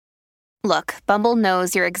Look, Bumble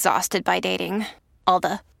knows you're exhausted by dating. All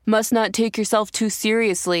the must not take yourself too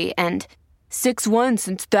seriously and 6'1"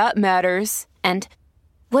 since that matters. And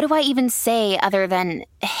what do I even say other than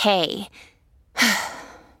hey?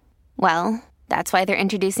 Well, that's why they're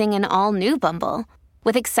introducing an all-new Bumble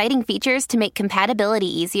with exciting features to make compatibility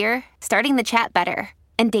easier, starting the chat better,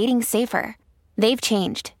 and dating safer. They've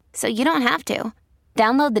changed, so you don't have to.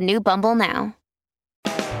 Download the new Bumble now.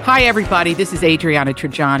 Hi, everybody. This is Adriana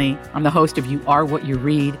Trajani. I'm the host of You Are What You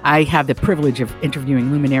Read. I have the privilege of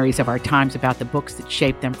interviewing luminaries of our times about the books that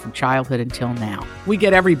shaped them from childhood until now. We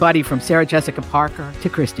get everybody from Sarah Jessica Parker to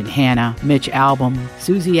Kristen Hanna, Mitch Albom,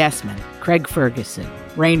 Susie Essman, Craig Ferguson,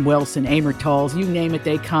 Rainn Wilson, Amor Tolls, you name it,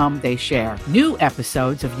 they come, they share. New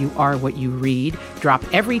episodes of You Are What You Read drop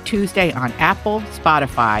every Tuesday on Apple,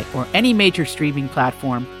 Spotify, or any major streaming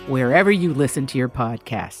platform wherever you listen to your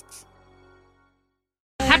podcasts.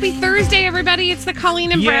 Happy Thursday, everybody. It's the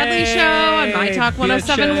Colleen and Bradley Show on My Talk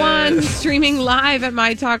 1071, streaming live at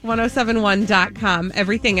MyTalk1071.com.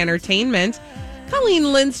 Everything Entertainment.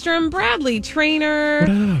 Colleen Lindstrom, Bradley Trainer. What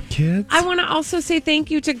up, kids? I want to also say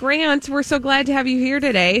thank you to Grant. We're so glad to have you here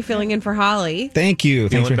today, filling in for Holly. Thank you.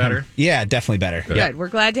 Feeling better? Yeah, definitely better. Good. Yeah. We're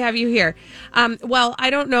glad to have you here. Well, I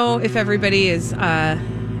don't know if everybody is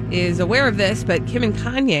aware of this, but Kim and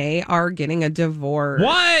Kanye are getting a divorce.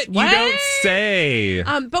 What? You don't say.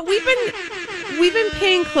 But we've been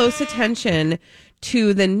paying close attention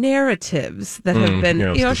to the narratives that have been.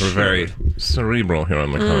 Yes, we're very cerebral here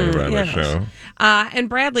on the Colleen and Bradley Show. And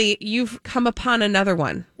Bradley, you've come upon another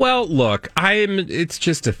one. Well, look, it's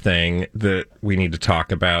just a thing that we need to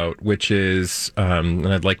talk about, which is, and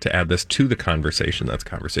I'd like to add this to the conversation. That's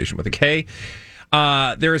Conversation with a K.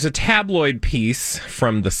 There is a tabloid piece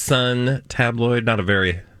from the Sun tabloid, not a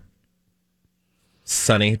very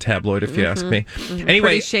sunny tabloid, if you ask me. Anyway,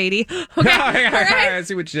 pretty shady. Okay, I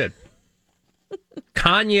see what you did.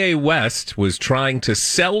 Kanye West was trying to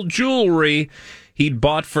sell jewelry he'd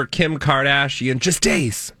bought for Kim Kardashian just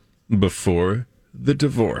days before the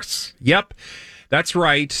divorce. Yep, that's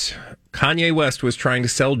right. Kanye West was trying to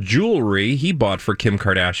sell jewelry he bought for Kim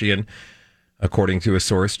Kardashian, according to a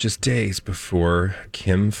source, just days before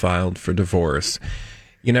Kim filed for divorce.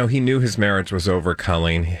 You know, he knew his marriage was over,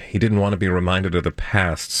 Colleen. He didn't want to be reminded of the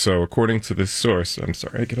past. So according to this source, I'm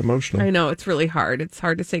sorry, I get emotional. I know, it's really hard. It's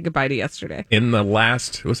hard to say goodbye to yesterday. In the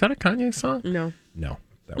last, was that a Kanye song? No,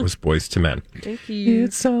 that was Boyz II Men. Thank you.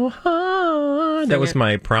 It's so hard. That was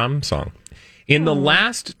my prom song. In the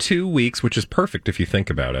last 2 weeks, which is perfect if you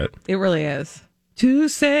think about it. It really is. To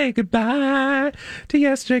say goodbye to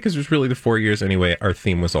yesterday, because it was really the 4 years anyway. Our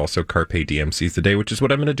theme was also Carpe Diem Seize the Day, which is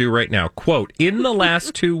what I'm going to do right now. Quote, in the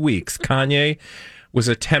last 2 weeks, Kanye was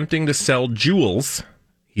attempting to sell jewels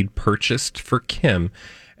he'd purchased for Kim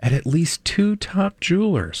at least 2 top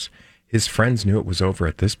jewelers. His friends knew it was over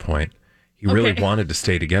at this point. He really wanted to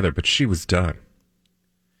stay together, but she was done.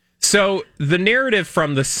 So the narrative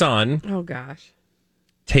from The Sun... Oh, gosh.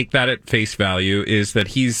 Take that at face value, is that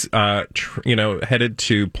he's, headed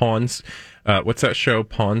to Pawns. What's that show?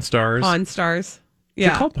 Pawn Stars? Pawn Stars.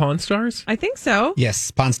 Yeah. Is it called Pawn Stars? I think so. Yes,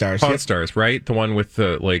 Pawn Stars. Pawn Stars, right? The one with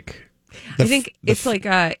the, like... I think it's like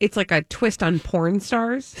a twist on Porn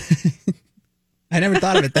Stars. I never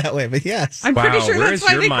thought of it that way, but yes. I'm pretty sure that's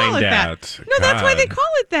why they call it that. No, that's why they call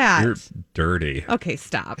it that. You're dirty. Okay,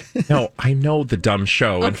 stop. No, I know the dumb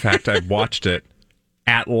show. In fact, I've watched it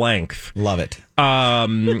at length. Love it.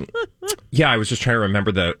 Yeah, I was just trying to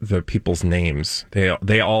remember the people's names.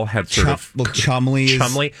 They all had sort of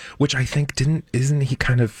Chumley, which I think isn't he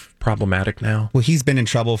kind of problematic now? Well, he's been in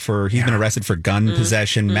trouble he's been arrested for gun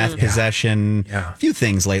possession, meth possession, a few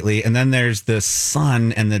things lately. And then there's the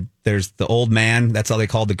son and there's the old man. That's all they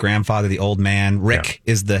called the grandfather, the old man. Rick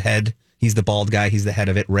is the head. He's the bald guy. He's the head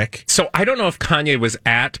of it, Rick. So I don't know if Kanye was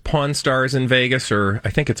at Pawn Stars in Vegas, or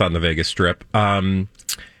I think it's on the Vegas Strip.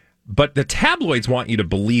 But the tabloids want you to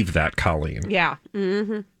believe that, Colleen. Yeah.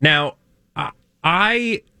 Mm-hmm. Now,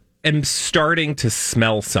 I am starting to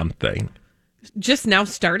smell something. Just now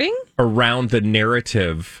starting? Around the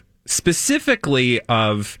narrative, specifically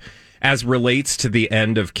of, as relates to the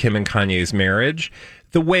end of Kim and Kanye's marriage,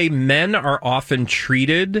 the way men are often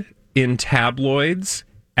treated in tabloids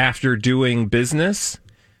after doing business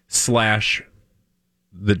 /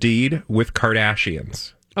 the deed with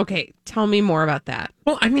Kardashians. Okay, tell me more about that.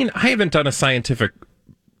 Well, I mean, I haven't done a scientific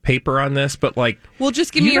paper on this, but well,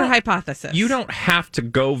 just give me your hypothesis. You don't have to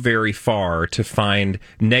go very far to find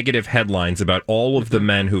negative headlines about all of the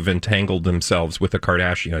men who've entangled themselves with a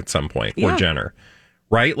Kardashian at some point, or Jenner,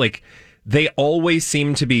 right? They always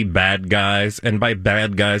seem to be bad guys, and by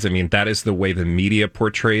bad guys, I mean that is the way the media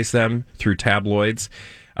portrays them through tabloids.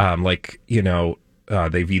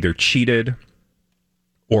 They've either cheated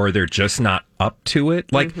or they're just not up to it.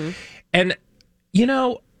 And,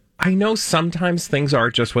 I know sometimes things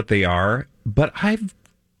are just what they are, but I've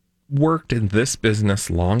worked in this business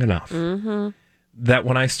long enough that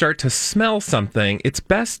when I start to smell something, it's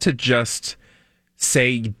best to just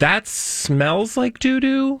say, that smells like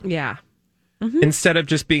doo-doo. Yeah. Instead of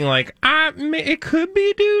just being like, it could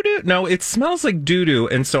be doo-doo. No, it smells like doo-doo.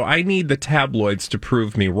 And so I need the tabloids to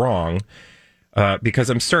prove me wrong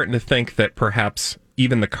because I'm starting to think that perhaps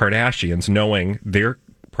even the Kardashians, knowing their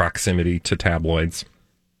proximity to tabloids,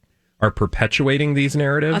 are perpetuating these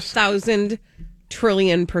narratives. 1,000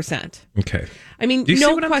 trillion%. Okay. I mean,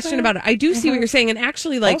 no question about it. I do see what you're saying. And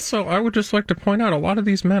actually, also, I would just like to point out a lot of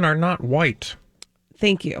these men are not white.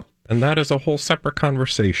 Thank you. And that is a whole separate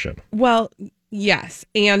conversation. Well, yes.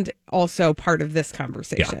 And also part of this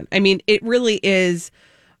conversation. Yeah. I mean, it really is,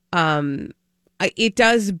 it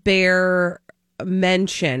does bear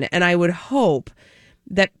mention. And I would hope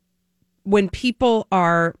that when people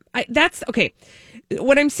are, okay.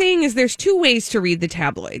 What I'm saying is there's two ways to read the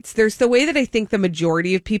tabloids. There's the way that I think the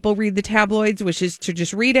majority of people read the tabloids, which is to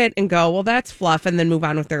just read it and go, well, that's fluff, and then move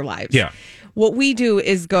on with their lives. Yeah. What we do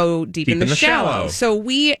is go deep in the shallow. So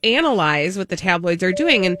we analyze what the tabloids are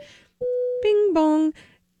doing, and bing bong.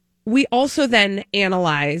 We also then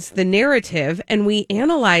analyze the narrative, and we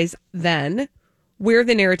analyze then where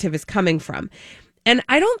the narrative is coming from. And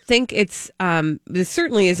I don't think it's, this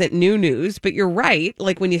certainly isn't new news, but you're right.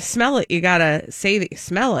 Like when you smell it, you got to say that you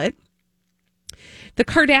smell it. The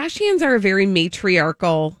Kardashians are a very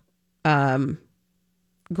matriarchal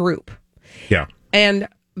group. Yeah. And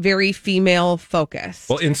very female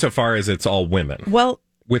focused. Well, insofar as it's all women. Well,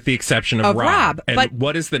 with the exception of Rob. And but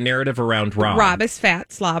what is the narrative around Rob? Rob is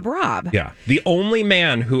fat slob Rob. Yeah. The only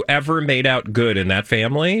man who ever made out good in that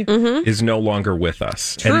family is no longer with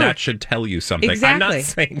us. True. And that should tell you something. Exactly. I'm not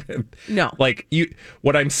saying that. No.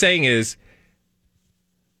 What I'm saying is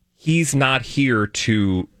he's not here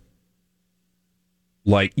to,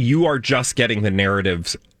 you are just getting the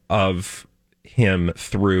narratives of him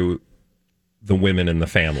through the women in the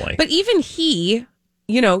family. But even he,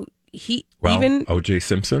 O.J.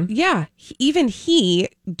 Simpson? Yeah. Even he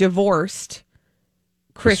divorced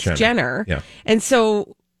Kris Jenner. Yeah. And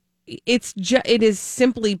so it is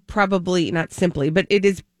simply probably, not simply, but it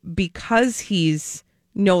is because he's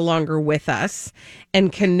no longer with us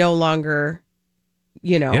and can no longer,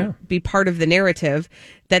 be part of the narrative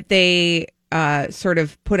that they sort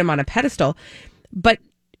of put him on a pedestal. But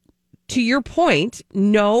to your point,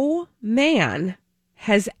 no man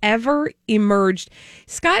has ever emerged.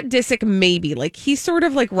 Scott Disick, maybe, he sort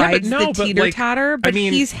of rides the teeter-totter, but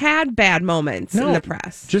he's had bad moments in the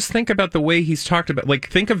press. Just think about the way he's talked about,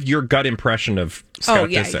 think of your gut impression of Scott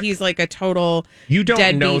Disick. He's like a total You don't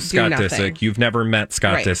deadbeat, know Scott do Disick. You've never met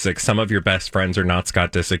Scott Disick. Some of your best friends are not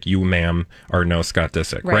Scott Disick. You, ma'am, are no Scott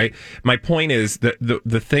Disick, right? My point is that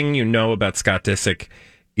the thing you know about Scott Disick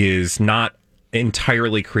is not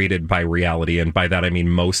entirely created by reality, and by that I mean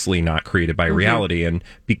mostly not created by reality, and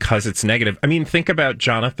because it's negative. I mean, think about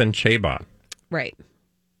Jonathan Chabot. Right.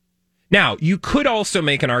 Now, you could also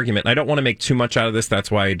make an argument, and I don't want to make too much out of this, that's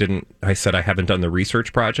why I said I haven't done the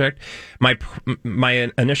research project.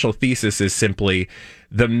 My initial thesis is simply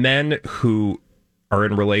the men who are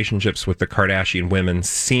in relationships with the Kardashian women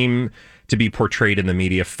seem to be portrayed in the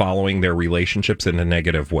media following their relationships in a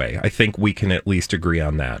negative way. I think we can at least agree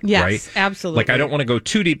on that, yes, right? Absolutely. I don't want to go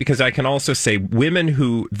too deep because I can also say women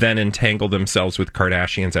who then entangle themselves with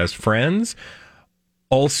Kardashians as friends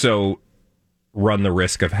also run the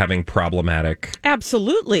risk of having problematic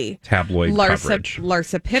tabloid coverage.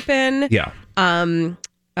 Larsa Pippen. Yeah.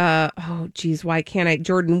 Why can't I?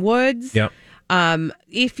 Jordan Woods. Yeah.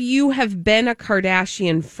 If you have been a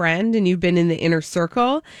Kardashian friend and you've been in the inner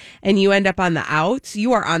circle and you end up on the outs,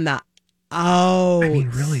 you are on the outs. I mean,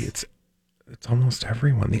 really, it's almost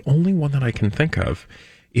everyone. The only one that I can think of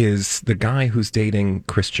is the guy who's dating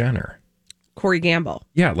Kris Jenner. Corey Gamble.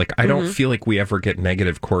 Yeah, I don't feel like we ever get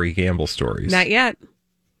negative Corey Gamble stories. Not yet.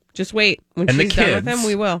 Just wait. When she's done with him,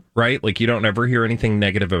 we will. Right? You don't ever hear anything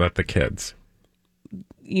negative about the kids.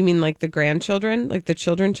 You mean the grandchildren? The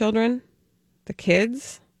children? The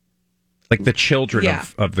kids? The children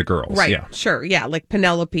of the girls. Right. Yeah. Sure. Yeah.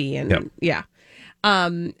 Penelope and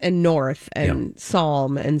and North and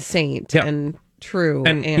Psalm and Saint and True.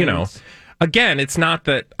 And, again, it's not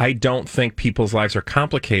that I don't think people's lives are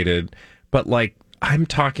complicated, but I'm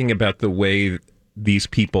talking about the way these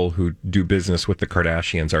people who do business with the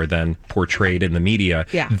Kardashians are then portrayed in the media.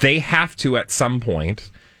 Yeah. They have to, at some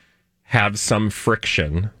point, have some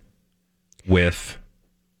friction with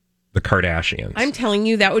the Kardashians. I'm telling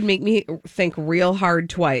you, that would make me think real hard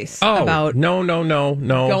twice about no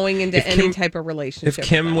going into any type of relationship. If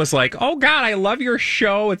Kim was like, "Oh God, I love your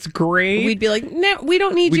show, it's great," we'd be like, "No, we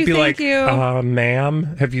don't need you. Thank you,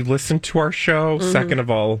 ma'am. Have you listened to our show? Second of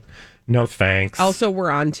all, no thanks. Also, we're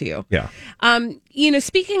on to you." Yeah.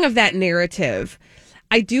 Speaking of that narrative,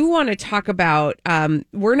 I do want to talk about.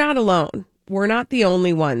 We're not alone. We're not the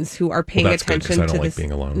only ones who are paying attention to this. I don't like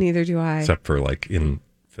being alone. Neither do I. Except for like in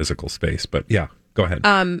physical space. But yeah, go ahead.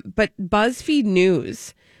 But BuzzFeed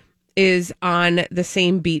News is on the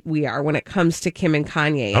same beat we are when it comes to Kim and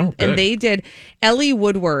Kanye. Oh, good. And they did, Ellie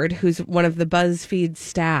Woodward, who's one of the BuzzFeed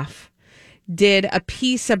staff, did a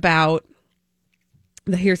piece about,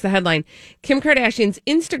 here's the headline, Kim Kardashian's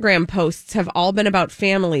Instagram posts have all been about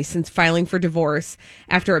family since filing for divorce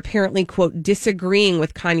after apparently, quote, disagreeing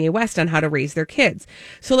with Kanye West on how to raise their kids.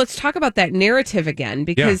 So let's talk about that narrative again,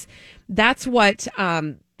 because that's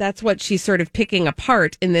what she's sort of picking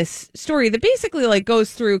apart in this story that basically like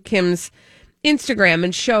goes through Kim's Instagram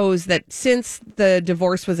and shows that since the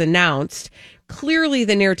divorce was announced, clearly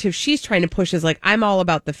the narrative she's trying to push is like, I'm all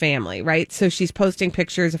about the family, right? So she's posting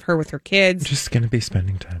pictures of her with her kids. Just going to be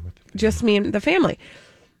spending time with the family. Just me and the family.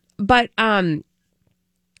 But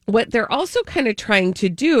what they're also kind of trying to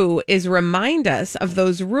do is remind us of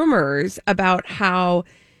those rumors about how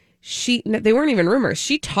they weren't even rumors.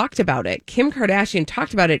 She talked about it. Kim Kardashian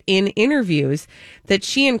talked about it in interviews that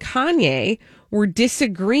she and Kanye were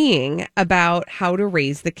disagreeing about how to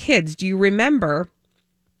raise the kids. Do you remember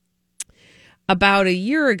about a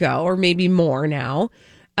year ago, or maybe more now,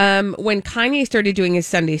 when Kanye started doing his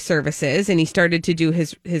Sunday services and he started to do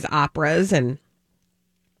his operas and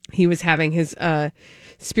he was having his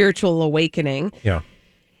spiritual awakening? Yeah.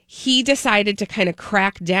 He decided to kind of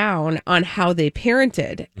crack down on how they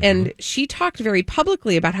parented. Mm-hmm. And she talked very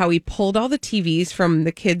publicly about how he pulled all the TVs from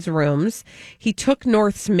the kids' rooms. He took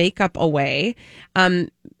North's makeup away.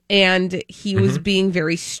 And he was being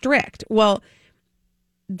very strict. Well,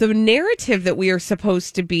 the narrative that we are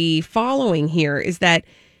supposed to be following here is that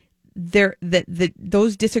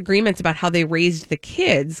those disagreements about how they raised the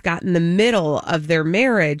kids got in the middle of their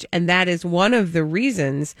marriage. And that is one of the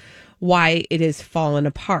reasons why it has fallen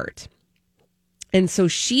apart. And so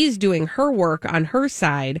she's doing her work on her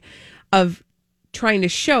side of trying to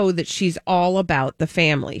show that she's all about the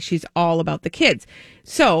family. She's all about the kids.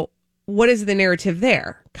 So what is the narrative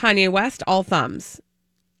there? Kanye West, all thumbs.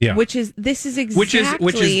 Yeah. Which is exactly...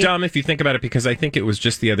 Which is dumb if you think about it, because I think it was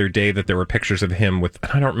just the other day that there were pictures of him with,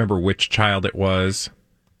 I don't remember which child it was.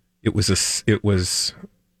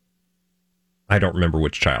 I don't remember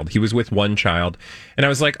which child. He was with one child, and I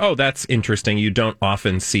was like, "Oh, that's interesting. You don't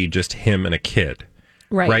often see just him and a kid,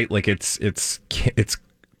 right? Like it's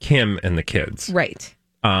Kim and the kids, right?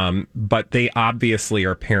 But they obviously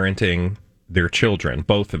are parenting their children,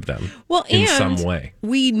 both of them, in some way.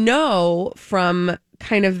 We know from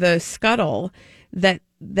kind of the scuttle that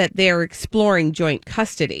they are exploring joint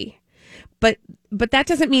custody. But that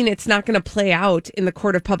doesn't mean it's not going to play out in the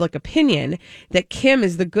court of public opinion that Kim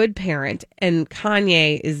is the good parent and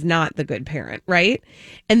Kanye is not the good parent, right?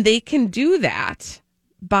 And they can do that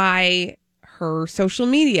by her social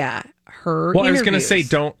media, her interviews. I was going to say,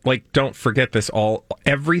 don't forget this.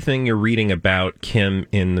 Everything you're reading about Kim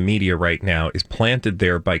in the media right now is planted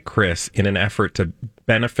there by Kris in an effort to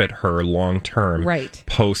benefit her long term, right,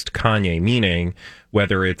 post Kanye. Meaning,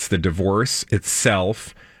 whether it's the divorce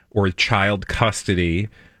itself, or child custody,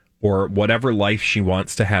 or whatever life she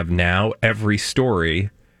wants to have now, every story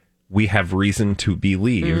we have reason to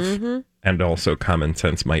believe, and also common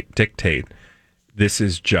sense might dictate, this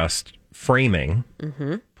is just framing,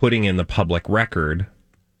 putting in the public record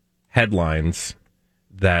headlines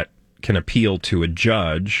that can appeal to a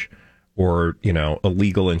judge or, a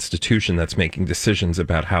legal institution that's making decisions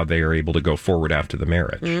about how they are able to go forward after the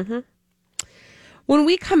marriage. When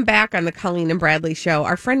we come back on the Colleen and Bradley show,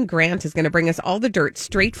 our friend Grant is going to bring us all the dirt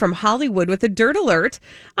straight from Hollywood with a dirt alert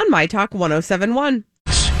on My Talk 1071.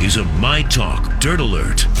 This is a My Talk Dirt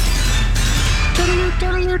Alert.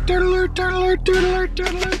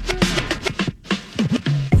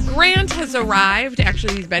 Grant has arrived.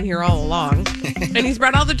 Actually, he's been here all along. And he's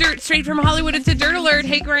brought all the dirt straight from Hollywood. It's a dirt alert.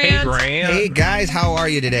 Hey, Grant. Hey, guys. How are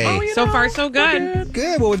you today? So far, so good.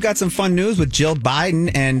 Good. Well, we've got some fun news with Jill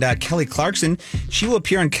Biden and Kelly Clarkson. She will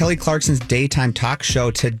appear on Kelly Clarkson's daytime talk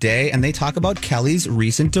show today, and they talk about Kelly's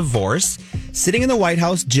recent divorce. Sitting in the White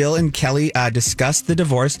House, Jill and Kelly discussed the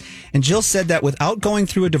divorce, and Jill said that without going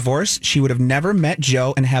through a divorce, she would have never met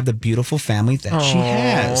Joe and have the beautiful family that she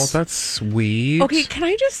has. Oh, that's sweet. Okay, can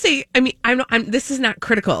I just say, I mean, this is not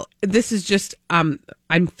critical. This is just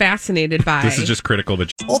I'm fascinated by. This is just critical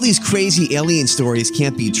that All these crazy alien stories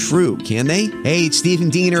can't be true, can they? Hey, it's Stephen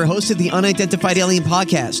Diener, host of the Unidentified Alien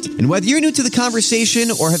Podcast. And whether you're new to the conversation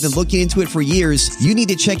or have been looking into it for years, you need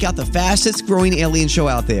to check out the fastest growing alien show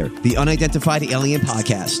out there, the Unidentified Alien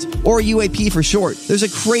Podcast, or UAP for short. There's a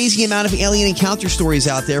crazy amount of alien encounter stories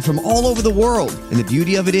out there from all over the world. And the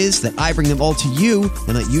beauty of it is that I bring them all to you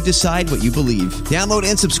and let you decide what you believe. Download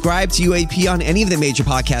and subscribe to UAP on any of the major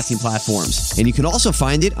podcasting platforms. And you can also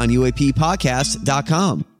find it on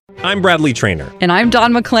UAPpodcast.com. I'm Bradley Trainer. And I'm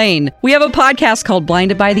Don McClain. We have a podcast called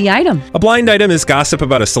Blinded by the Item. A blind item is gossip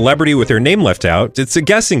about a celebrity with their name left out. It's a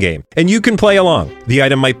guessing game, and you can play along. The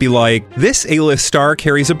item might be like, this A-list star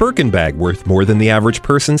carries a Birkin bag worth more than the average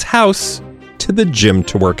person's house to the gym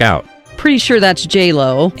to work out. Pretty sure that's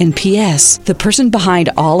J-Lo. And P.S. the person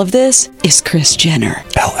behind all of this is Kris Jenner,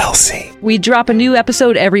 LLC. We drop a new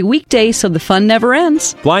episode every weekday so the fun never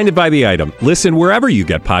ends. Blinded by the Item. Listen wherever you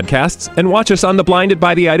get podcasts and watch us on the Blinded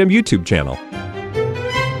by the Item YouTube channel. Do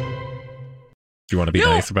you want to be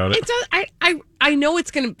nice about it? It does. I know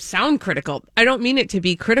it's going to sound critical. I don't mean it to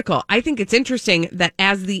be critical. I think it's interesting that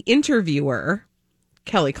as the interviewer,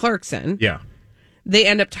 Kelly Clarkson... Yeah. They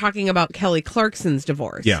end up talking about Kelly Clarkson's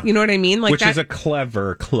divorce. Yeah. You know what I mean? Which is a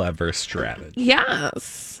clever strategy.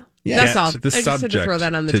 Yes. Yeah. That's all. The I just had to throw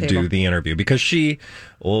that on the to table. do the interview because she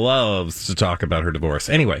loves to talk about her divorce.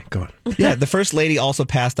 Anyway, go on. Yeah, the first lady also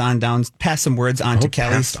passed some words on to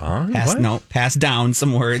Kelly. Passed on? Passed down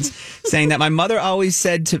some words, saying that my mother always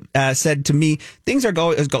said to me, things are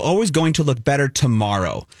always going to look better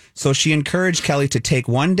tomorrow. So she encouraged Kelly to take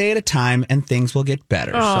one day at a time, and things will get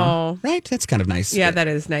better. Oh, so, right, that's kind of nice. Yeah, that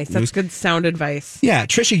is nice. That's good sound advice. Yeah,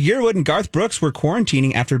 Trisha Yearwood and Garth Brooks were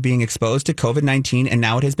quarantining after being exposed to COVID-19, and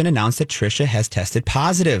now it has been announced that Trisha has tested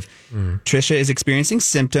positive. Trisha is experiencing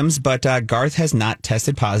symptoms, but Garth has not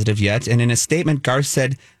tested positive yet. And in a statement, Garth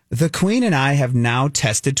said, "The Queen and I have now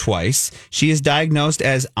tested twice. She is diagnosed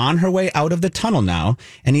as on her way out of the tunnel now."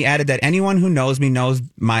 And he added that anyone who knows me knows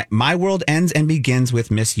my world ends and begins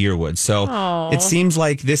with Miss Yearwood. So it seems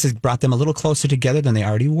like this has brought them a little closer together than they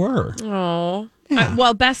already were. Oh, Yeah.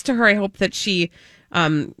 well, best to her. I hope that she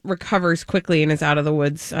recovers quickly and is out of the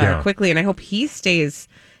woods quickly. And I hope he stays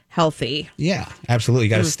healthy. Yeah, absolutely. You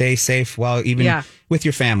got to stay safe while even with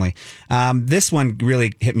your family. This one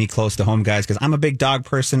really hit me close to home, guys, because I'm a big dog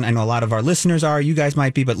person. I know a lot of our listeners are. You guys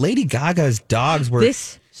might be. But Lady Gaga's dogs were...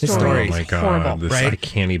 This story Oh my is God. horrible. I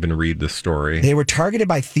can't even read the story. They were targeted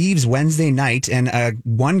by thieves Wednesday night, and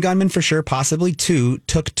one gunman for sure, possibly two,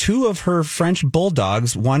 took two of her French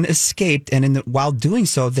bulldogs. One escaped, and while doing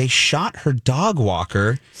so, they shot her dog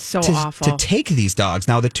walker awful. to take these dogs.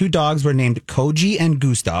 Now, the two dogs were named Koji and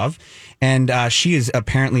Gustav, and she is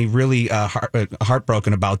apparently really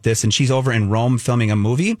heartbroken about this, and she's over in Rome filming a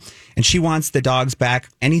movie, and she wants the dogs back.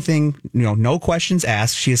 Anything, no questions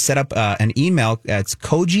asked. She has set up an email. It's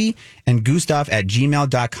Koji and Gustav at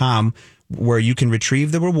gmail.com, where you can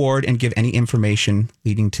retrieve the reward and give any information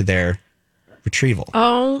leading to their retrieval.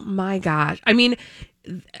 Oh my gosh. I mean,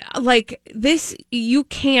 like this, you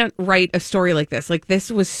can't write a story like this. Like, this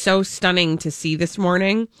was so stunning to see this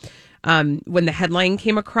morning. When the headline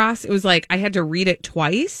came across, it was like I had to read it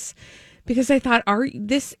twice because I thought,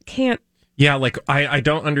 this can't. Yeah, like I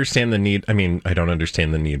don't understand the need. I mean, I don't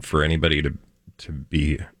understand the need for anybody to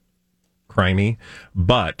be crimey,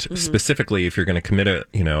 but specifically if you're going to commit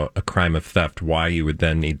a crime of theft, why you would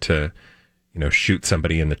then need to shoot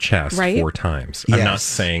somebody in the chest 4 times. Yes. I'm not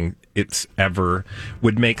saying it's ever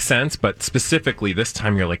would make sense, but specifically this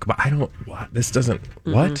time you're like, this doesn't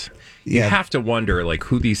what? You have to wonder like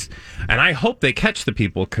who these, and I hope they catch the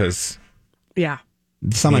people because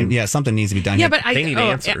something needs to be done. Yeah, here. but they need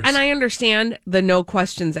answers. And I understand the no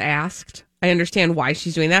questions asked. I understand why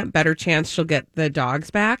she's doing that. Better chance she'll get the dogs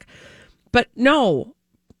back. But no.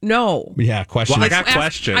 Yeah, questions. Well, I got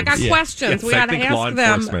questions. I got questions. Yes, We got to I think ask law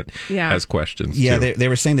them. enforcement has questions. Yeah, too. they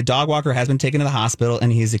were saying the dog walker has been taken to the hospital and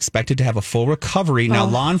he's expected to have a full recovery. Now,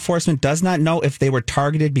 law enforcement does not know if they were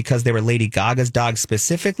targeted because they were Lady Gaga's dogs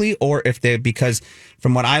specifically, or if because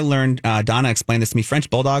from what I learned, Donna explained this to me, French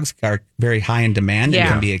bulldogs are very high in demand and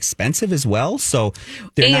can be expensive as well. So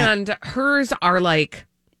hers are like,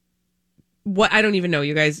 what? I don't even know,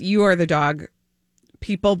 you guys. You are the dog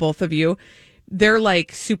people, both of you. They're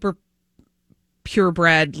like super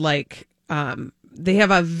purebred, like they have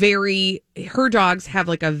her dogs have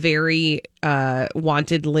like a very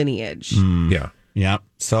wanted lineage. Yeah.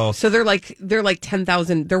 So they're like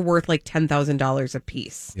 10,000, they're worth like $10,000 a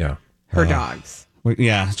piece. Yeah. Her dogs.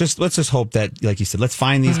 Yeah, let's just hope that, like you said, let's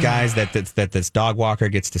find these guys that this dog walker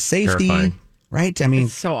gets to safety. Terrifying. Right? I mean,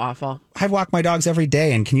 It's so awful. I walk my dogs every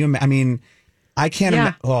day, and can you? I mean, I can't.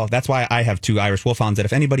 Yeah. Well, that's why I have 2 Irish Wolfhounds. That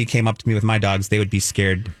if anybody came up to me with my dogs, they would be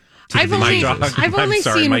scared. I've only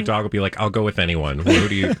seen. My dog will be like, I'll go with anyone. Who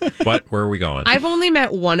do you? What? Where are we going? I've only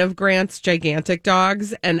met one of Grant's gigantic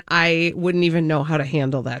dogs, and I wouldn't even know how to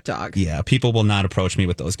handle that dog. Yeah, people will not approach me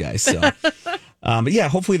with those guys. So, but yeah,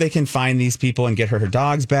 hopefully they can find these people and get her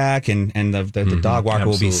dogs back, and the dog walker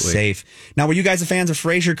will be safe. Now, were you guys fans of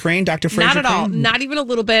Fraser Crane, Dr. Fraser Not at Crane? all. Not even a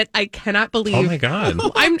little bit. I cannot believe. Oh my God!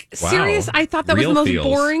 I'm serious. I thought that was the most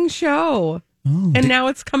boring show. And now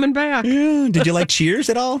it's coming back. Yeah. Did you like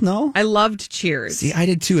Cheers at all? No? I loved Cheers. See, I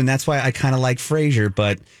did too, and that's why I kind of like Frasier.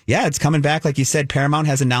 But yeah, it's coming back. Like you said, Paramount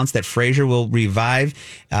has announced that Frasier will revive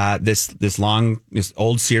this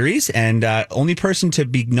old series, and only person to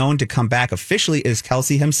be known to come back officially is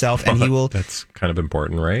Kelsey himself, and he will. That's kind of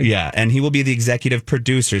important, right? Yeah, and he will be the executive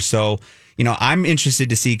producer. So, I'm interested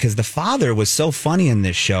to see, because the father was so funny in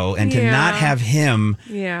this show, and to not have him,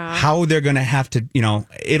 how they're going to have to,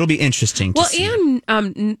 it'll be interesting to see.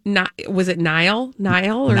 And was it Niles?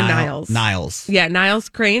 Niles. Yeah, Niles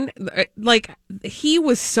Crane. Like, he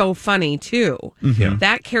was so funny too. Mm-hmm.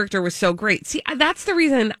 That character was so great. See, that's the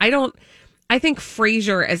reason I think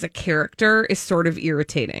Frasier as a character is sort of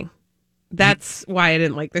irritating. That's why I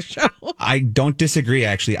didn't like the show. I don't disagree,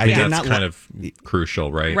 actually. That's kind of crucial,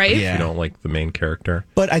 right? Right? If Yeah. you don't like the main character.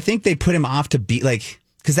 But I think they put him off to be like,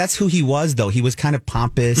 because that's who he was, though. He was kind of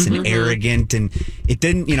pompous and arrogant, and it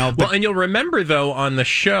didn't, But, and you'll remember, though, on the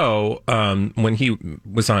show, when he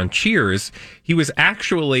was on Cheers, he was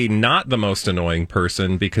actually not the most annoying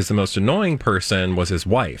person, because the most annoying person was his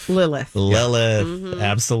wife. Lilith,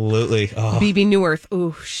 absolutely. Oh, Bebe Neuwirth.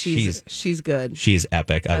 Ooh, she's good. she's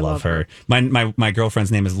epic. I love her. My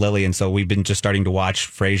girlfriend's name is Lily, and so we've been just starting to watch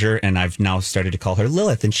Frasier, and I've now started to call her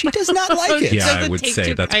Lilith, and she does not like it. Yeah, I Doesn't would take say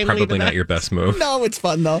too that's kindly to probably that. not your best move. No, it's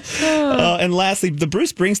fun though. And lastly, the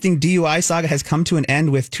Bruce Springsteen DUI saga has come to an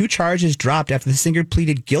end with 2 charges dropped after the singer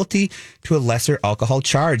pleaded guilty to a lesser alcohol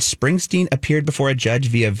charge. Springsteen appeared before a judge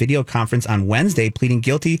via video conference on Wednesday, pleading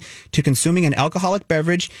guilty to consuming an alcoholic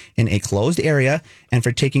beverage in a closed area and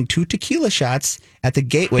for taking 2 tequila shots at the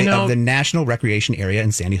gateway of the National Recreation Area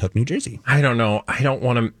in Sandy Hook, New Jersey. I don't know. I don't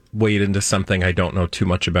want to wade into something I don't know too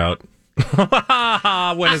much about. When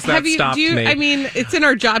has that stopped me? I mean, it's in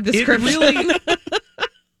our job description.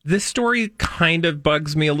 This story kind of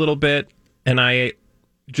bugs me a little bit, and I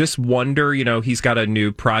just wonder, he's got a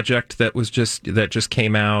new project that just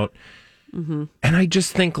came out, and I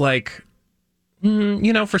just think, like,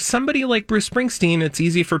 for somebody like Bruce Springsteen, it's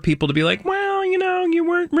easy for people to be like, well, you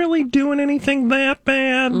weren't really doing anything that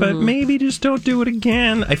bad, but maybe just don't do it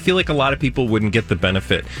again. I feel like a lot of people wouldn't get the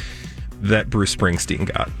benefit that Bruce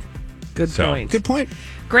Springsteen got. Good point.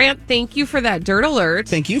 Grant, thank you for that dirt alert.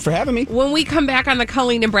 Thank you for having me. When we come back on the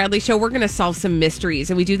Colleen and Bradley show, we're going to solve some mysteries,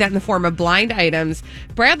 and we do that in the form of blind items.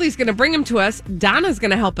 Bradley's going to bring them to us. Donna's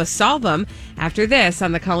going to help us solve them after this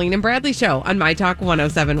on the Colleen and Bradley show on My Talk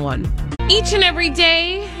 1071. Each and every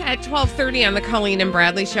day at 12:30 on the Colleen and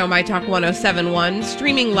Bradley show, My Talk 1071,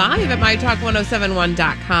 streaming live at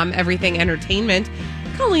MyTalk1071.com, everything entertainment.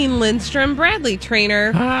 Colleen Lindstrom, Bradley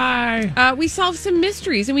Trainer. Hi. We solve some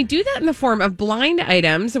mysteries, and we do that in the form of blind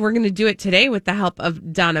items. And we're going to do it today with the help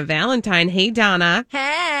of Donna Valentine. Hey, Donna.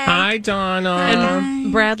 Hey. Hi, Donna.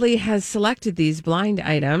 And Bradley has selected these blind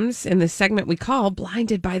items in the segment we call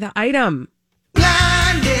Blinded by the Item.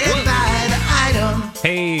 Blinded by the item.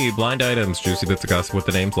 Hey, blind items, juicy bits of gossip with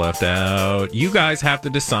the names left out. You guys have to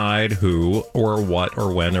decide who or what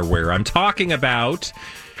or when or where I'm talking about.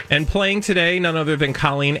 And playing today, none other than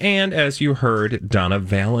Colleen and, as you heard, Donna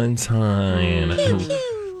Valentine.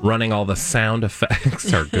 Running all the sound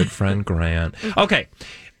effects, our good friend Grant. Okay,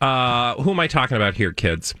 who am I talking about here,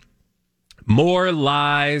 kids? More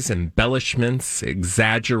lies, embellishments,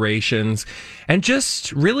 exaggerations, and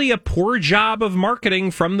just really a poor job of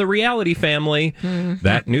marketing from the reality family.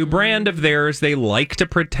 That new brand of theirs they like to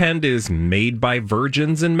pretend is made by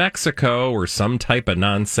virgins in Mexico or some type of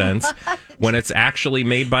nonsense, when it's actually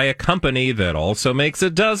made by a company that also makes a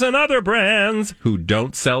dozen other brands who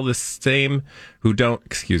don't tell the same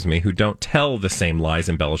lies,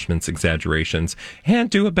 embellishments, exaggerations, and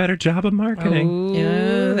do a better job of marketing.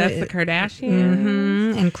 Oh, that's the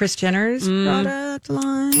Kardashians. And Kris Jenner's product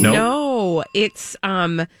line. Nope. No, it's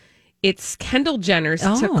Kendall Jenner's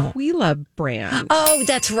Tequila brand. Oh,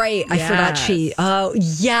 that's right. I forgot Oh,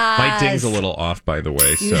 yeah. My ding's a little off, by the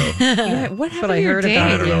way, so Yeah, what happened I to your heard ding?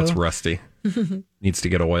 about I don't know. It's rusty. Needs to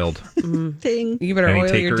get oiled. Ding. You better Any oil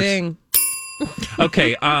your takers? ding.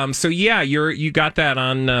 Okay, so yeah, you got that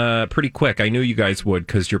on pretty quick. I knew you guys would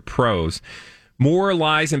because you're pros. More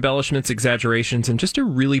lies, embellishments, exaggerations, and just a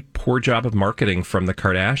really poor job of marketing from the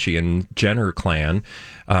Kardashian Jenner clan.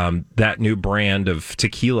 That new brand of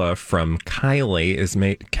tequila from Kendall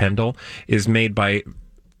is made by,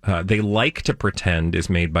 they like to pretend is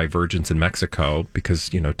made by virgins in Mexico because,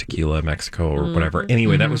 tequila, Mexico or whatever.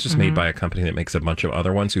 Anyway, that was just made by a company that makes a bunch of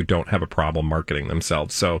other ones who don't have a problem marketing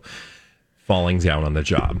themselves. So falling down on the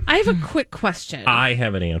job. I have a quick question. I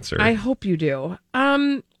have an answer. I hope you do.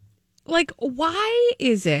 Why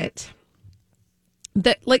is it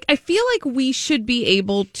that, I feel like we should be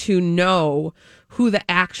able to know who the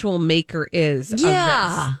actual maker is of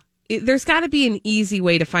this. There's got to be an easy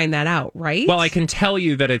way to find that out, right? Well, I can tell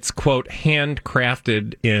you that it's, quote,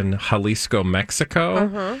 handcrafted in Jalisco,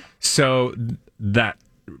 Mexico. So that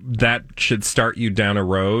should start you down a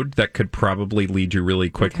road that could probably lead you really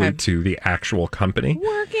quickly to the actual company.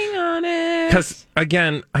 Working on it. Because,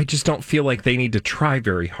 again, I just don't feel like they need to try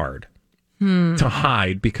very hard to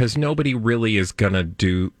hide, because nobody really is going to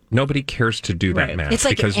do, nobody cares to do that math. It's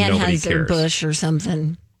like because nobody cares. Anheuser-Busch or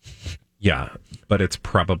something. Yeah, but it's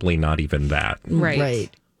probably not even that. Right.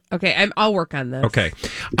 Okay, I'll work on this. Okay.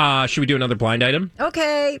 Should we do another blind item?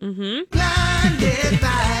 Okay. Blinded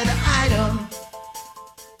by the item.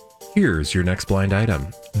 Here's your next blind item.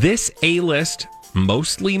 This A-list,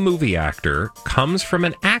 mostly movie actor, comes from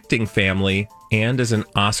an acting family and is an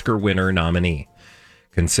Oscar winner nominee.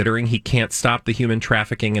 Considering he can't stop the human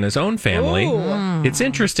trafficking in his own family, it's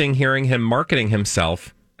interesting hearing him marketing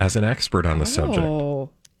himself as an expert on the subject.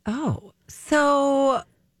 So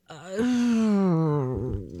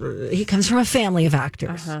he comes from a family of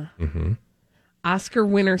actors. Oscar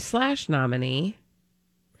winner / nominee.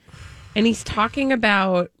 And he's talking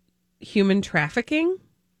about human trafficking.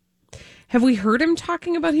 Have we heard him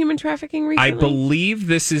talking about human trafficking recently? I believe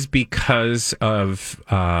this is because of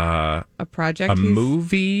a project, a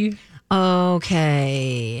movie.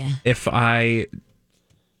 Okay. It's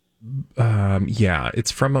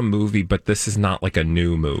from a movie, but this is not like a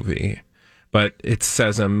new movie. But it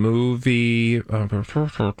says a movie,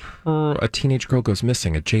 a teenage girl goes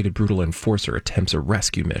missing. A jaded, brutal enforcer attempts a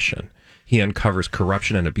rescue mission. He uncovers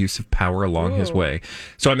corruption and abuse of power along his way.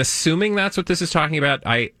 So I'm assuming that's what this is talking about.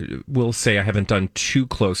 I will say I haven't done too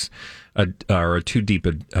close or too deep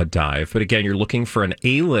a dive. But again, you're looking for an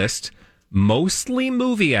A-list, mostly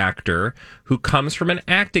movie actor who comes from an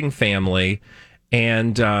acting family.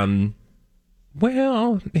 And,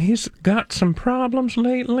 he's got some problems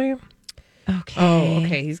lately. Okay. Oh,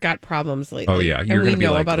 okay. He's got problems lately. Oh, yeah. You're going to be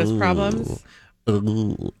know like, about his problems?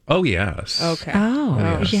 Oh, yes. Okay.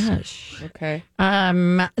 Oh, yes. Okay.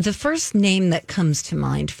 The first name that comes to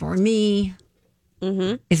mind for me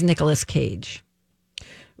is Nicolas Cage.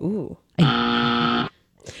 Ooh. I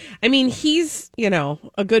mean, he's,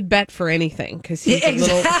 a good bet for anything because he's a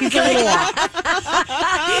little off.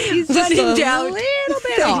 He's just a little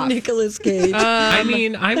bit off. Nicolas Cage. I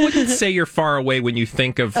mean, I wouldn't say you're far away when you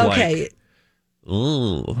think of not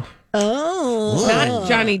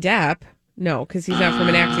Johnny Depp. No, because he's not from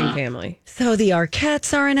an acting family. So the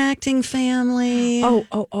Arquettes are an acting family. Oh,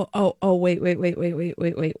 wait.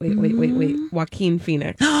 Joaquin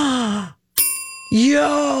Phoenix.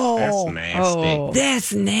 Yo! That's nasty.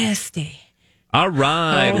 That's nasty. All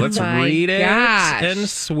right, let's read it and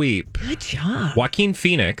sweep. Good job. Joaquin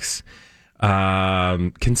Phoenix,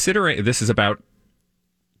 considering this is about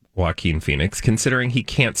Joaquin Phoenix, considering he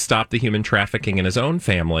can't stop the human trafficking in his own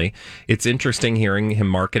family, it's interesting hearing him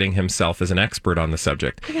marketing himself as an expert on the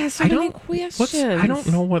subject. I got so many questions. I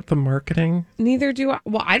don't know what the marketing. Neither do I.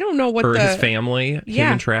 Well, I don't know what his family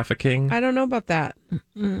human trafficking. I don't know about that.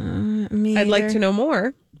 Me I'd like either. to know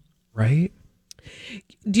more. Right?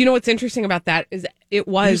 Do you know what's interesting about that? Is it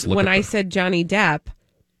was when I said Johnny Depp.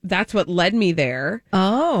 That's what led me there.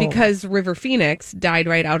 Oh, because River Phoenix died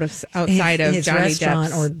right outside of his Johnny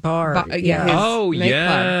restaurant Depp's or bar.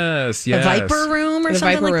 Yes. The Viper Room or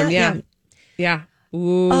something like that. Yeah.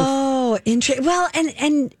 Ooh. Oh, interesting. Well,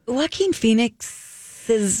 and Joaquin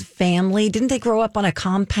Phoenix's family, didn't they grow up on a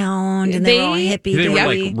compound and they were all hippie? They were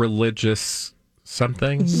like religious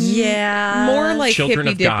something. Yeah, more like Children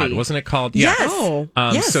of hippy-dippy. God, wasn't it called? Yes. Yeah. Oh,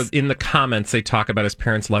 yes. So in the comments, they talk about his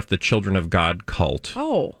parents left the Children of God cult.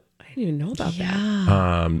 Oh, I didn't even know about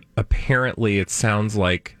that. Apparently, it sounds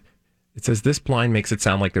like it says this blind makes it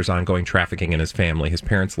sound like there's ongoing trafficking in his family. His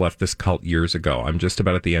parents left this cult years ago. I'm just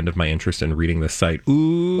about at the end of my interest in reading this site.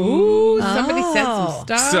 Ooh, somebody said some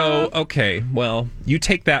stuff. So, okay, well, you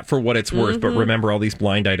take that for what it's worth, but remember all these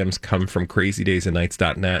blind items come from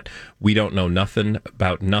crazydaysandnights.net. We don't know nothing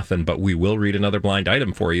about nothing, but we will read another blind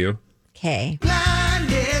item for you. Okay.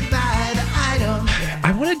 Blinded by the item.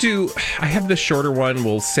 I want I have the shorter one,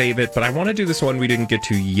 we'll save it, but I want to do this one we didn't get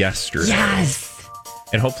to yesterday. Yes.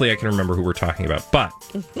 And hopefully I can remember who we're talking about. But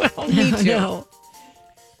Well, me too. No.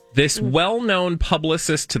 this well-known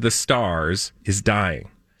publicist to the stars is dying.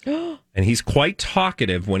 And he's quite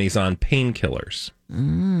talkative when he's on painkillers.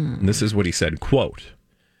 And this is what he said, quote,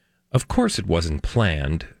 "Of course it wasn't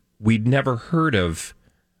planned. We'd never heard of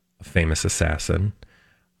a famous assassin.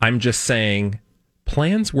 I'm just saying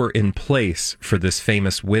plans were in place for this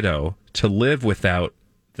famous widow to live without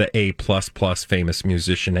the A++ famous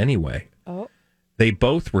musician anyway. Oh. They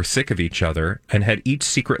both were sick of each other and had each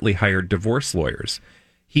secretly hired divorce lawyers.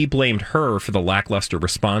 He blamed her for the lackluster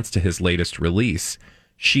response to his latest release.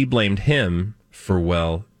 She blamed him for,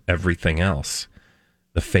 well, everything else.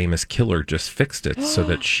 The famous killer just fixed it so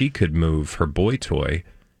that she could move her boy toy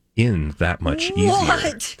in that much easier."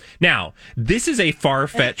 What? Now, this is a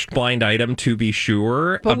far-fetched blind item, to be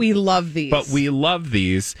sure. But we love these. But we love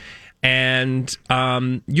these. And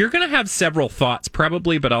you're going to have several thoughts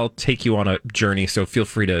probably, but I'll take you on a journey, so feel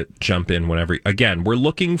free to jump in whenever. Again, we're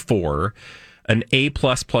looking for an A++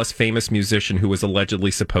 famous musician who was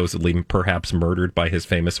allegedly, supposedly, perhaps murdered by his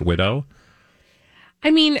famous widow. I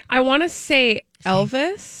mean, I want to say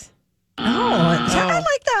Elvis. Oh, I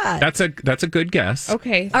like that. That's a good guess.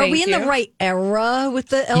 Okay, Are thank we in you. the right era with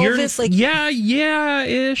the Elvis?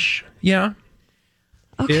 Yeah-ish. Yeah.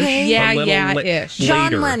 Okay. Ish. A little ish.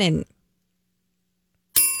 John later. Lennon.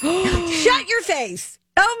 Shut your face.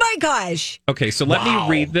 Oh my gosh. Okay, so let me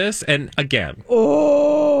read this. And again,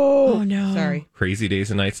 Oh no. Sorry.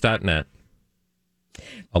 crazydaysandnights.net.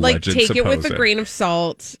 Like, take it with a supposed. grain of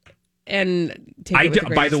salt and take it with a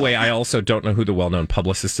grain By of the salt. way, I also don't know who the well-known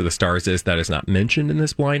publicist to the stars is. That is not mentioned in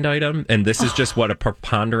this blind item. And this is just what a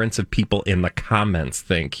preponderance of people in the comments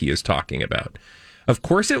think he is talking about. Of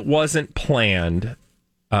course, it wasn't planned.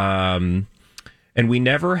 And we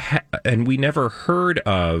never heard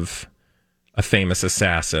of a famous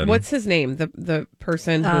assassin. What's his name? The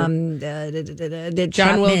person who... The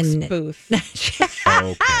John Wilkes Chapman. Booth.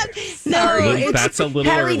 Okay. No, it's That's a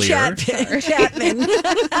little Harry earlier. Chapman.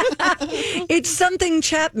 It's something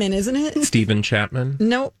Chapman, isn't it? Stephen Chapman.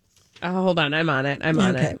 Nope. Oh, hold on. I'm on it.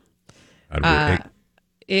 Okay.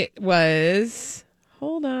 It was...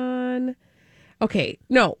 Hold on. Okay.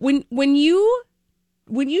 No, when you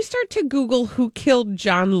start to Google who killed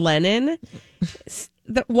John Lennon,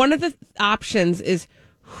 one of the options is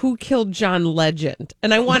who killed John Legend.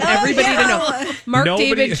 And I want everybody to know. Mark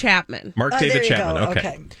David Chapman. Mark David Chapman.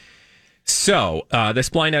 Okay. So this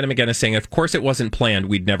blind item again is saying, of course it wasn't planned.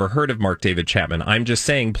 We'd never heard of Mark David Chapman. I'm just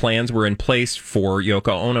saying plans were in place for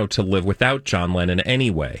Yoko Ono to live without John Lennon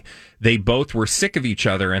anyway. They both were sick of each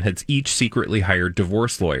other and had each secretly hired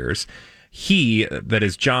divorce lawyers. He, that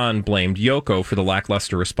is John, blamed Yoko for the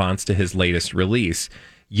lackluster response to his latest release.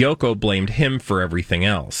 Yoko blamed him for everything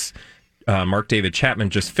else. Mark David Chapman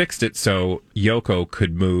just fixed it so Yoko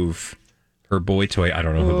could move her boy toy. I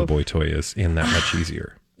don't know who the boy toy is in that much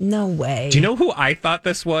easier. No way. Do you know who I thought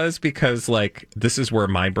this was? Because, like, this is where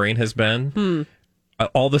my brain has been.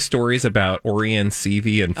 All the stories about Orion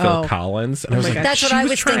Seavey and Phil Collins. And I was like, that's what I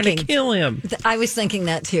was trying thinking. to kill him. I was thinking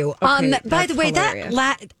that too. Okay, by the way, hilarious.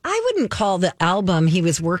 I wouldn't call the album he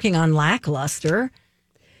was working on lackluster.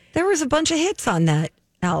 There was a bunch of hits on that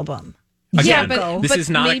album. Again, but this is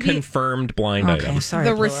not maybe- a confirmed blind item. Sorry,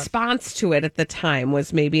 the I blew up. response to it at the time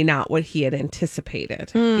was maybe not what he had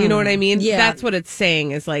anticipated. You know what I mean? Yeah. That's what it's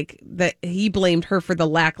saying is like that he blamed her for the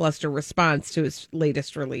lackluster response to his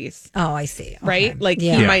latest release. Oh, I see. Okay. Right? Like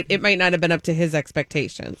Yeah. it might not have been up to his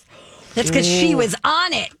expectations. That's because she was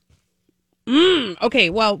on it. Okay,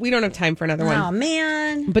 well, we don't have time for another Oh one.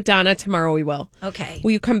 man. But Donna, tomorrow we will. Okay.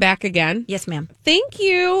 Will you come back again? Yes, ma'am. Thank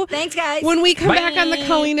you. Thanks, guys. When we come back on the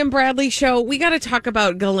Colleen and Bradley show, we got to talk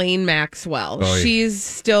about Ghislaine Maxwell. Oh, yeah. She's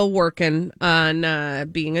still working on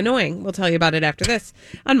being annoying. We'll tell you about it after this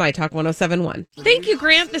on My Talk 1071. Thank you,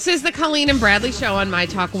 Grant. This is the Colleen and Bradley show on My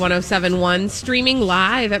Talk 1071, streaming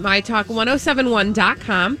live at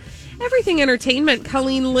MyTalk1071.com. Everything Entertainment,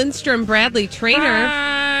 Colleen Lindstrom, Bradley Trainer.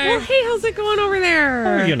 Hi. Well, hey, how's it going over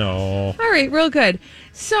there? You know. All right, real good.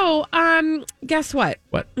 So, guess what?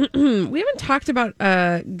 What? We haven't talked about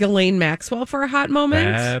Ghislaine Maxwell for a hot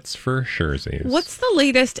moment. That's for sure. What's the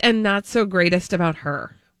latest and not so greatest about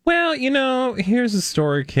her? Well, you know, here's the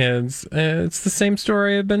story, kids. It's the same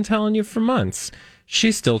story I've been telling you for months.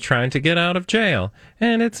 she's still trying to get out of jail,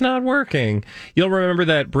 and it's not working. You'll remember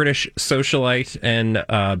that British socialite and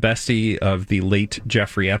bestie of the late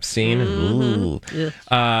Jeffrey Epstein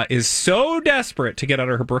is so desperate to get out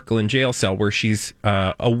of her Brooklyn jail cell, where she's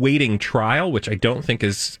awaiting trial, which I don't think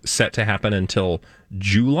is set to happen until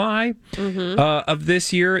July of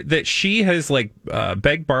this year, that she has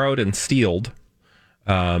begged, borrowed, and stealed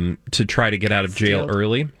to try to get out of jail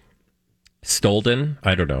early. Stolen?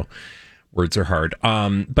 I don't know. Words are hard.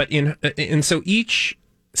 But so each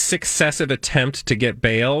successive attempt to get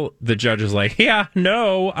bail, the judge is like, yeah,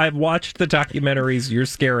 no, I've watched the documentaries. You're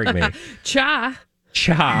scaring me. Cha.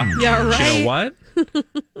 Yeah, right. You know what?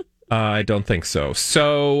 I don't think so.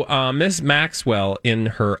 So Ms. Maxwell, in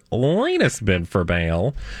her latest bid for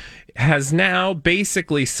bail, has now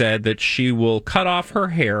basically said that she will cut off her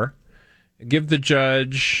hair, give the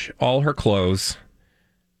judge all her clothes,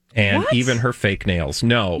 and even her fake nails.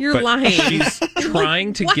 No, you're lying. She's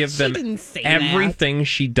trying to give them everything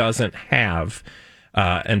she doesn't have.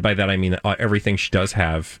 And by that, I mean everything she does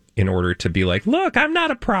have, in order to be like, look, I'm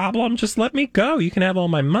not a problem. Just let me go. You can have all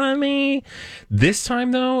my money. This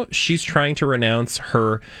time, though, she's trying to renounce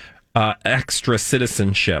her extra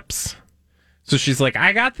citizenships. So she's like,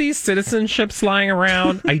 I got these citizenships lying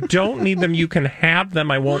around. I don't need them. You can have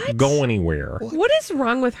them. I won't go anywhere. What is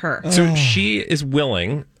wrong with her? So she is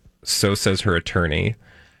willing, so says her attorney,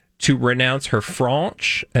 to renounce her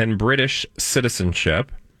French and British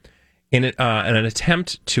citizenship in an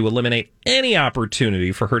attempt to eliminate any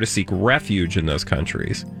opportunity for her to seek refuge in those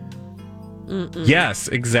countries. Yes,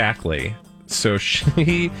 exactly. So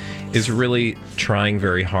she is really trying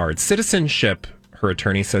very hard. Citizenship, her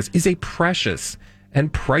attorney says, is a precious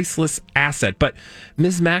and priceless asset. But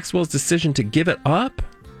Ms. Maxwell's decision to give it up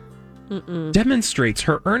demonstrates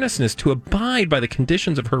her earnestness to abide by the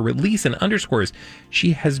conditions of her release and underscores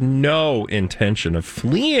she has no intention of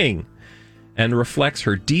fleeing, and reflects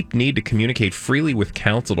her deep need to communicate freely with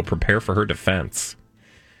counsel to prepare for her defense.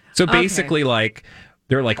 So basically,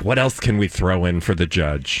 they're like, what else can we throw in for the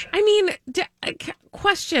judge? I mean,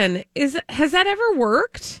 question, has that ever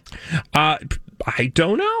worked? I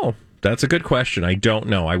don't know. That's a good question. I don't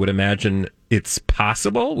know. I would imagine it's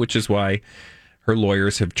possible, which is why her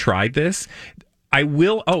lawyers have tried this. I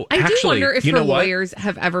will. Oh, I actually, do wonder if you her know what? lawyers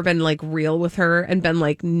have ever been real with her and been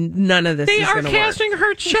like, none of this They is are going to cashing work.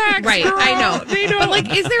 her checks. Right, girl. I know. They know.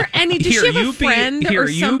 But is there any? Does she have a friend or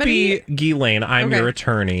somebody? You be Ghislaine. I'm your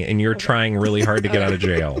attorney, and you're trying really hard to get out of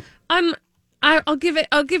jail. I'll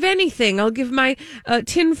give anything. I'll give my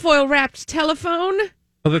tinfoil wrapped telephone.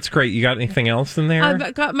 Oh, that's great. You got anything else in there?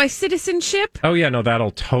 I've got my citizenship. Oh, yeah, no,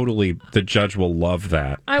 that'll totally, the judge will love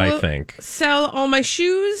that, I think. Sell all my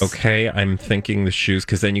shoes. Okay, I'm thinking the shoes,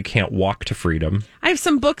 because then you can't walk to freedom. I have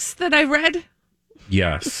some books that I read.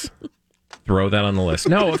 Yes. Throw that on the list.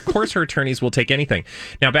 No, of course her attorneys will take anything.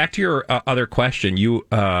 Now, back to your other question. You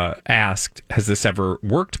asked, has this ever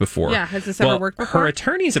worked before? Yeah, has this ever worked before? Her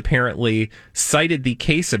attorneys apparently cited the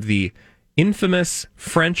case of the infamous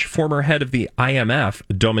French former head of the IMF,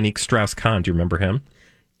 Dominique Strauss-Kahn. Do you remember him?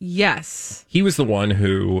 Yes. He was the one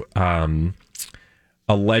who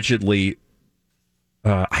allegedly,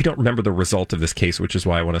 I don't remember the result of this case, which is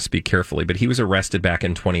why I want to speak carefully, but he was arrested back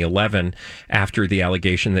in 2011 after the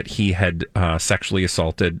allegation that he had sexually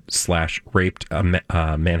assaulted / raped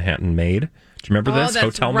a Manhattan maid. Do you remember this?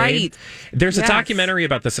 That's Hotel right. maid? There's Yes. a documentary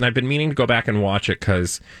about this, and I've been meaning to go back and watch it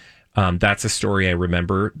because that's a story I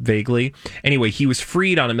remember vaguely. Anyway, he was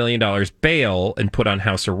freed on $1 million bail and put on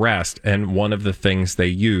house arrest. And one of the things they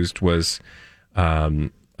used was, I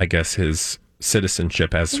guess, his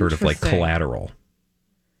citizenship as sort of like collateral.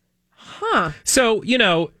 Huh. So,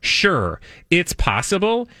 sure, it's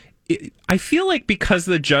possible. I feel like because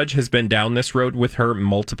the judge has been down this road with her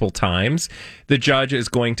multiple times, the judge is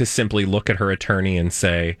going to simply look at her attorney and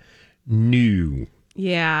say, no.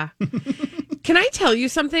 Yeah. Can I tell you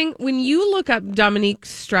something? When you look up Dominique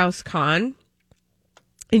Strauss-Kahn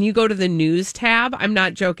and you go to the news tab, I'm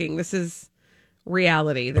not joking. This is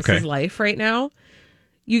reality. This is life right now.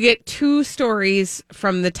 You get 2 stories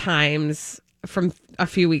from the Times from a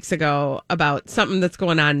few weeks ago about something that's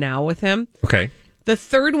going on now with him. Okay. The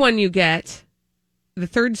third one you get, the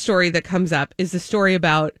third story that comes up is the story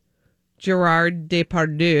about Gerard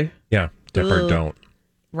Depardieu. Yeah, Depardieu.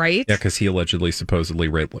 Right? Yeah, because he allegedly, supposedly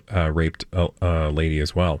raped a lady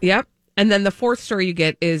as well. Yep. And then the fourth story you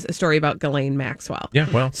get is a story about Ghislaine Maxwell. Yeah,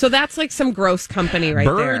 well. So that's like some gross company right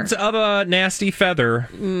Birds there. of a nasty feather.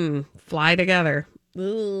 Fly together.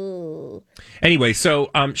 Ooh. Anyway, so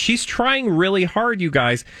she's trying really hard, you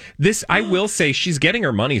guys. This, I will say, she's getting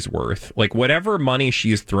her money's worth. Like, whatever money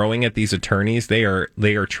she is throwing at these attorneys, they are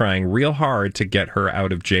trying real hard to get her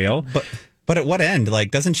out of jail. But at what end?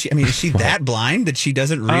 Like, doesn't she? I mean, is she that blind that she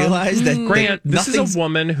doesn't realize that? Grant, this is a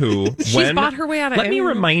woman who she's bought her way out of. Let me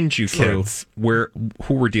remind you, kids, who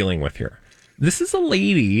we're dealing with here. This is a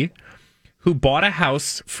lady who bought a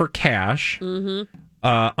house for cash. Mm-hmm.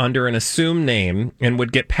 Under an assumed name, and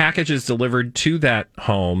would get packages delivered to that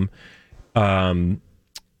home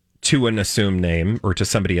to an assumed name or to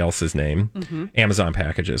somebody else's name, Amazon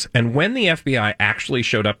packages. And when the FBI actually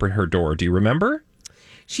showed up at her door, do you remember?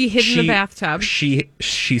 She hid in the bathtub. She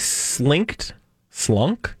slunked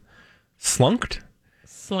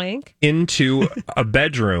into a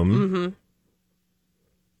bedroom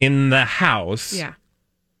in the house,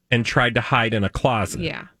 and tried to hide in a closet.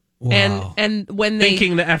 Yeah. Wow. And when they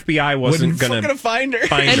thinking the FBI wasn't going to find her.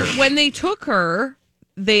 And when they took her,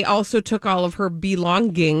 they also took all of her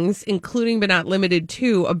belongings, including but not limited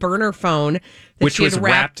to a burner phone that which she had was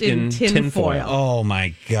wrapped in tinfoil. Oh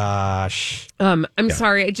my gosh. I'm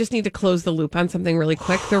sorry, I just need to close the loop on something really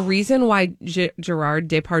quick. The reason why Gerard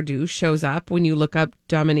Depardieu shows up when you look up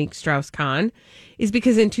Dominique Strauss-Kahn is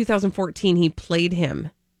because in 2014 he played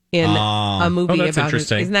him in a movie that's about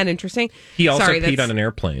interesting. Isn't that interesting? He also peed on an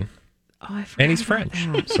airplane. Oh, I forgot. And he's French.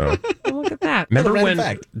 So look at that. Remember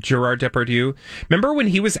when Gerard Depardieu, remember when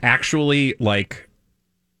he was actually like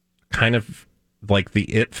kind of like the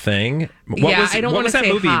It thing? I don't want to say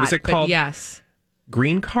that movie? hot, Was it called yes.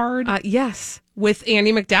 Green Card? Yes. With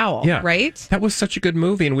Andy McDowell, right? That was such a good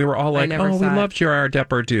movie, and we were all like, we love Gerard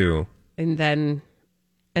Depardieu. And then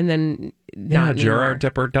not Gerard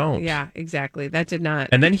Depardieu. Yeah, exactly. That did not.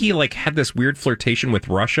 And then he like had this weird flirtation with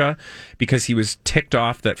Russia because he was ticked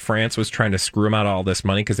off that France was trying to screw him out of all this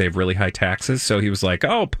money because they have really high taxes. So he was like,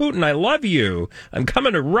 "Oh, Putin, I love you. I'm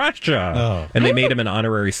coming to Russia." Oh. And they made him an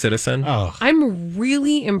honorary citizen. Oh. I'm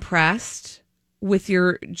really impressed with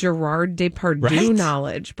your Gerard Depardieu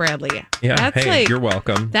knowledge, Bradley. Yeah, that's like, you're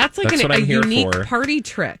welcome. That's like what a I'm here unique for. party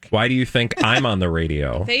trick. Why do you think I'm on the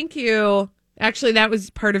radio? Thank you. Actually, that was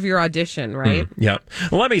part of your audition, right? Yep.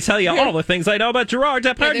 Let me tell you all the things I know about Gerard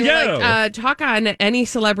Depardieu. Like, talk on any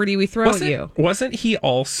celebrity we throw at you. Wasn't he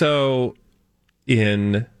also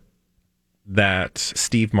in that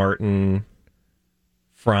Steve Martin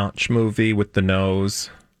French movie with the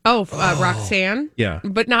nose? Roxanne? Yeah.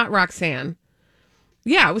 But not Roxanne.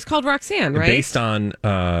 Yeah, it was called Roxanne, right? Based on...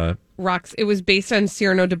 It was based on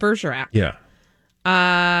Cyrano de Bergerac. Yeah.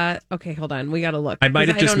 Okay, hold on. We got to look. I might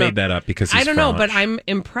have just made that up because he's I don't know, French. but I'm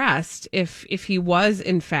impressed if he was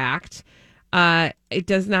in fact. It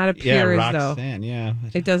does not appear as though. Yeah,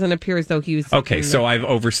 it doesn't appear as though he was. Okay, so I've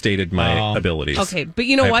overstated my abilities. Okay, but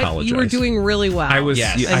you know what? Apologize. You were doing really well. I was.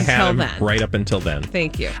 Yes. I had him then. right up until then.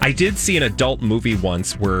 Thank you. I did see an adult movie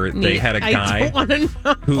once where they had a guy I don't want to know.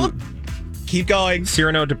 who. Keep going.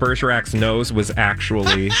 Cyrano de Bergerac's nose was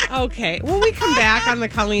actually... Okay. When we come back on the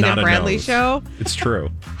Colleen and Bradley show... It's true.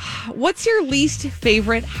 What's your least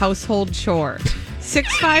favorite household chore?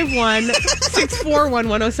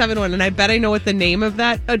 651-641-1071. And I bet I know what the name of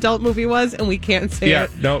that adult movie was, and we can't say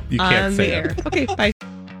it. No, you can't say it. Okay, bye.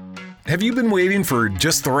 Have you been waiting for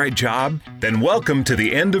just the right job? Then welcome to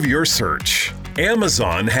the end of your search.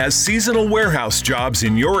 Amazon has seasonal warehouse jobs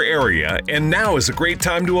in your area, and now is a great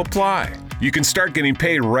time to apply. You can start getting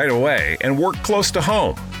paid right away and work close to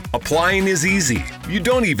home. Applying is easy. You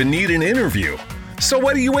don't even need an interview. So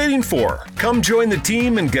what are you waiting for? Come join the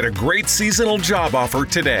team and get a great seasonal job offer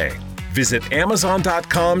today. Visit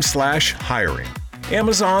Amazon.com/hiring.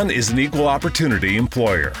 Amazon is an equal opportunity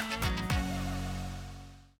employer.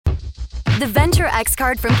 The Venture X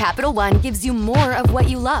card from Capital One gives you more of what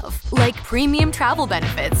you love, like premium travel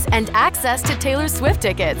benefits and access to Taylor Swift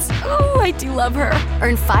tickets. Oh, I do love her.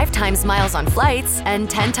 Earn 5 times miles on flights and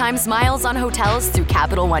 10 times miles on hotels through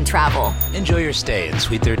Capital One Travel. Enjoy your stay in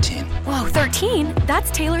Suite 13. Whoa, 13? That's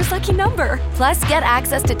Taylor's lucky number. Plus, get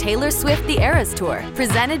access to Taylor Swift The Eras Tour,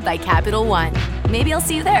 presented by Capital One. Maybe I'll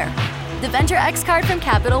see you there. The Venture X card from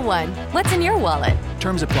Capital One. What's in your wallet?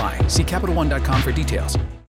 Terms apply. See CapitalOne.com for details.